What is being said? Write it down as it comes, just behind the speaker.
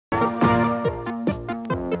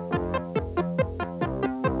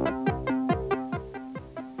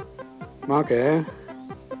Margot.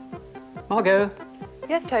 Margot.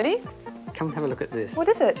 Yes, Tony? Come and have a look at this. What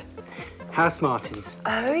is it? House martins.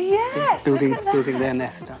 Oh, yes. Building their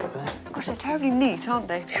nest up there. Gosh, they're terribly neat, aren't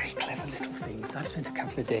they? Very clever little things. I've spent a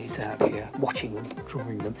couple of days out here watching them,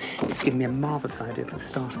 drawing them. It's given me a marvellous idea for the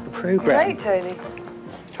start of the programme. Great, Tony.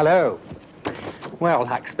 Hello. Well,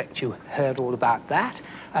 I expect you heard all about that.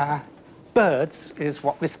 Birds is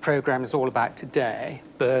what this programme is all about today.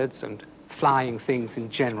 Birds and flying things in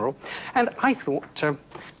general. And I thought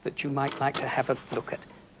that you might like to have a look at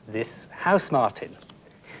this house martin.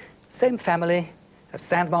 Same family as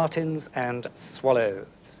sand martins and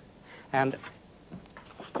swallows. And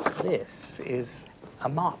this is a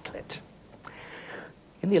martlet.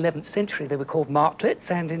 In the 11th century, they were called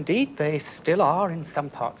martlets, and indeed they still are in some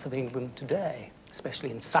parts of England today.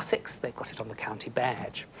 Especially in Sussex, they've got it on the county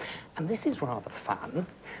badge. And this is rather fun.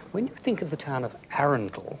 When you think of the town of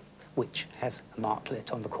Arundel, which has a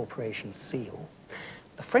martlet on the corporation seal,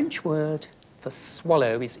 the French word for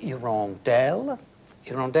swallow is hirondelle.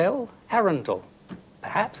 Hirondelle, Arundel.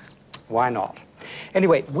 Perhaps, why not?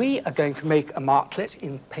 Anyway, we are going to make a martlet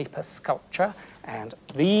in paper sculpture, and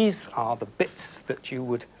these are the bits that you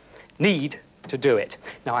would need to do it.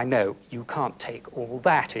 Now, I know you can't take all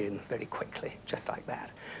that in very quickly, just like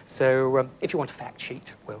that. So if you want a fact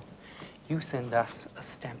sheet, well, you send us a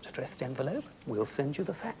stamped addressed envelope, we'll send you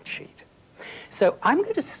the fact sheet. So I'm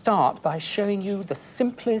going to start by showing you the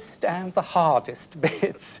simplest and the hardest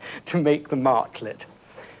bits to make the martlet.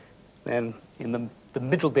 Then in the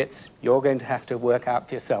middle bits, you're going to have to work out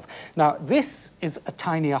for yourself. Now, this is a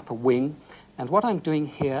tiny upper wing, and what I'm doing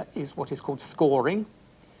here is what is called scoring,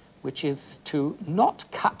 which is to not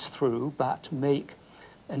cut through, but make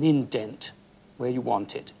an indent where you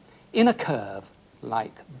want it, in a curve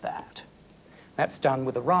like that. That's done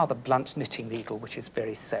with a rather blunt knitting needle, which is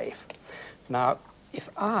very safe. Now, if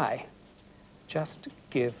I just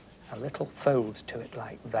give a little fold to it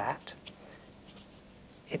like that,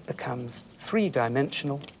 it becomes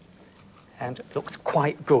three-dimensional and looks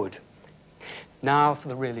quite good. Now for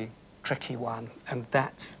the really tricky one, and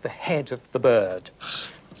that's the head of the bird.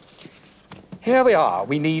 Here we are.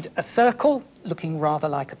 We need a circle looking rather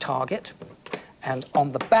like a target, and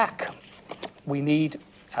on the back we need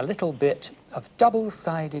a little bit of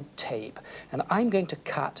double-sided tape, and I'm going to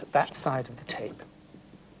cut that side of the tape,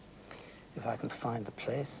 if I can find the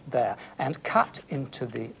place, there, and cut into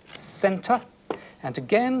the center, and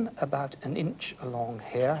again about an inch along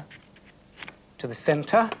here to the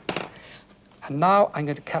center, and now I'm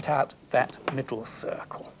going to cut out that middle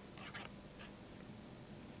circle.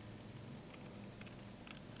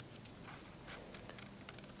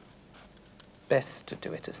 Best to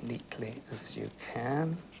do it as neatly as you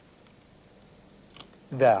can.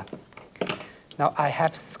 There. Now I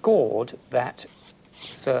have scored that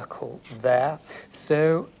circle there,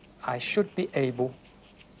 so I should be able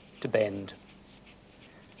to bend.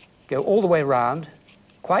 Go all the way around,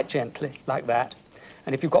 quite gently, like that.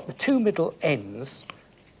 And if you've got the two middle ends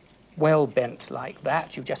well bent like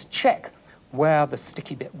that, you just check where the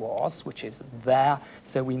sticky bit was, which is there.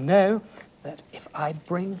 So we know that if I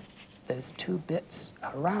bring those two bits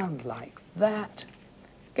around like that,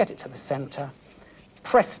 get it to the center,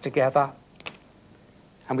 press together,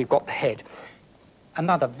 and we've got the head.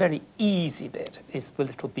 Another very easy bit is the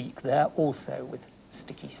little beak there, also with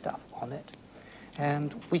sticky stuff on it.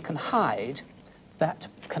 And we can hide that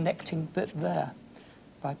connecting bit there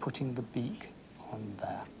by putting the beak on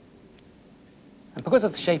there. And because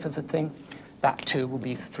of the shape of the thing, that too will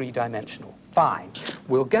be three-dimensional. Fine.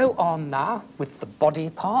 We'll go on now with the body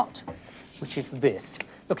part, which is this,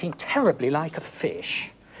 looking terribly like a fish.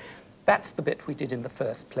 That's the bit we did in the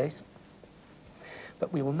first place.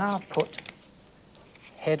 But we will now put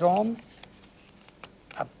head on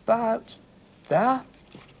about there,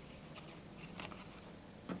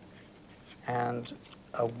 and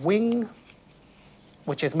a wing,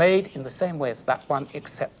 which is made in the same way as that one,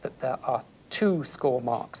 except that there are two score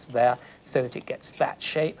marks there so that it gets that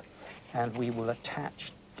shape, and we will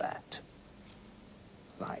attach that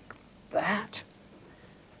like that.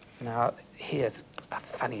 Now, here's a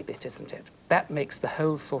funny bit, isn't it? That makes the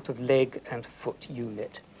whole sort of leg and foot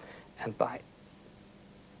unit, and by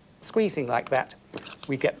squeezing like that,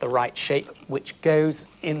 we get the right shape, which goes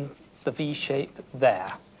in the V shape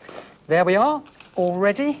there. There we are, all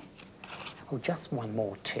ready. Oh, just one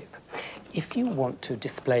more tip. If you want to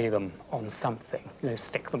display them on something,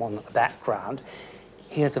 stick them on the background,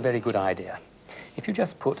 here's a very good idea. If you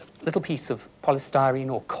just put a little piece of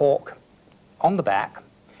polystyrene or cork on the back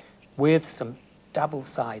with some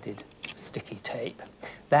double-sided sticky tape,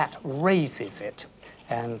 that raises it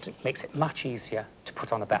and makes it much easier to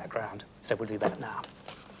put on a background. So we'll do that now.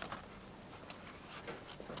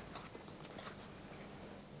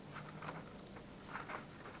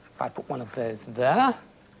 If I put one of those there,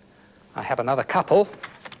 I have another couple.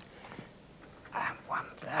 And one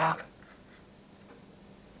there.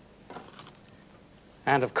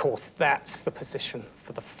 And of course, that's the position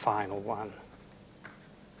for the final one.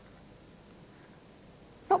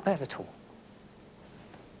 Not bad at all.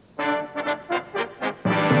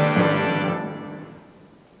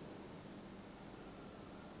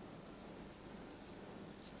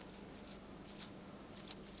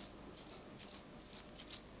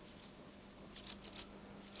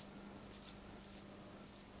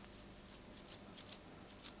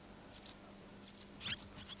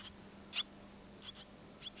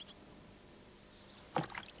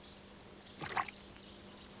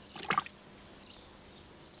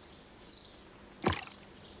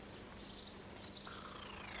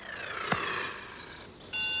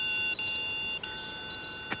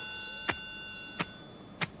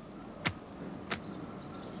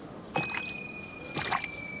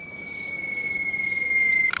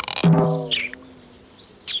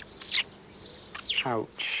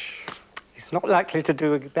 Ouch. He's not likely to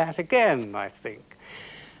do that again, I think.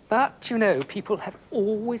 But, you know, people have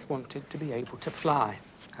always wanted to be able to fly.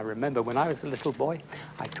 I remember when I was a little boy,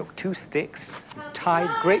 I took 2 sticks and tied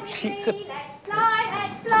great sheets of...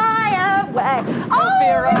 Let's fly away.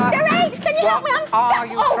 Elvira, Oh, Mr. H, can you help me? I'm stuck. What are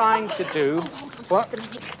you trying to do? What?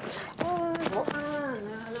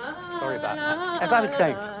 Sorry about that. As I was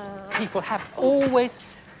saying, people have always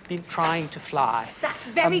been trying to fly. That's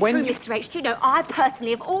very true, Mr. H. Do you know, I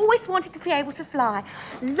personally have always wanted to be able to fly.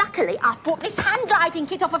 Luckily, I've bought this hand gliding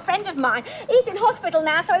kit off a friend of mine. He's in hospital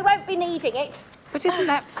now, so he won't be needing it. But isn't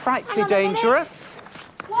that frightfully dangerous?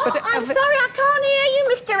 What? But, I'm sorry, I can't hear you,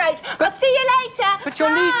 Mr. H. I'll see you later. But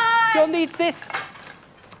Bye. you'll need this.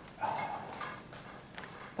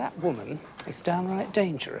 That woman is downright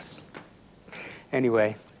dangerous.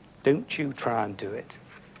 Anyway, don't you try and do it.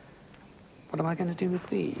 What am I going to do with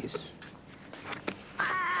these?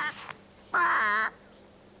 Ah.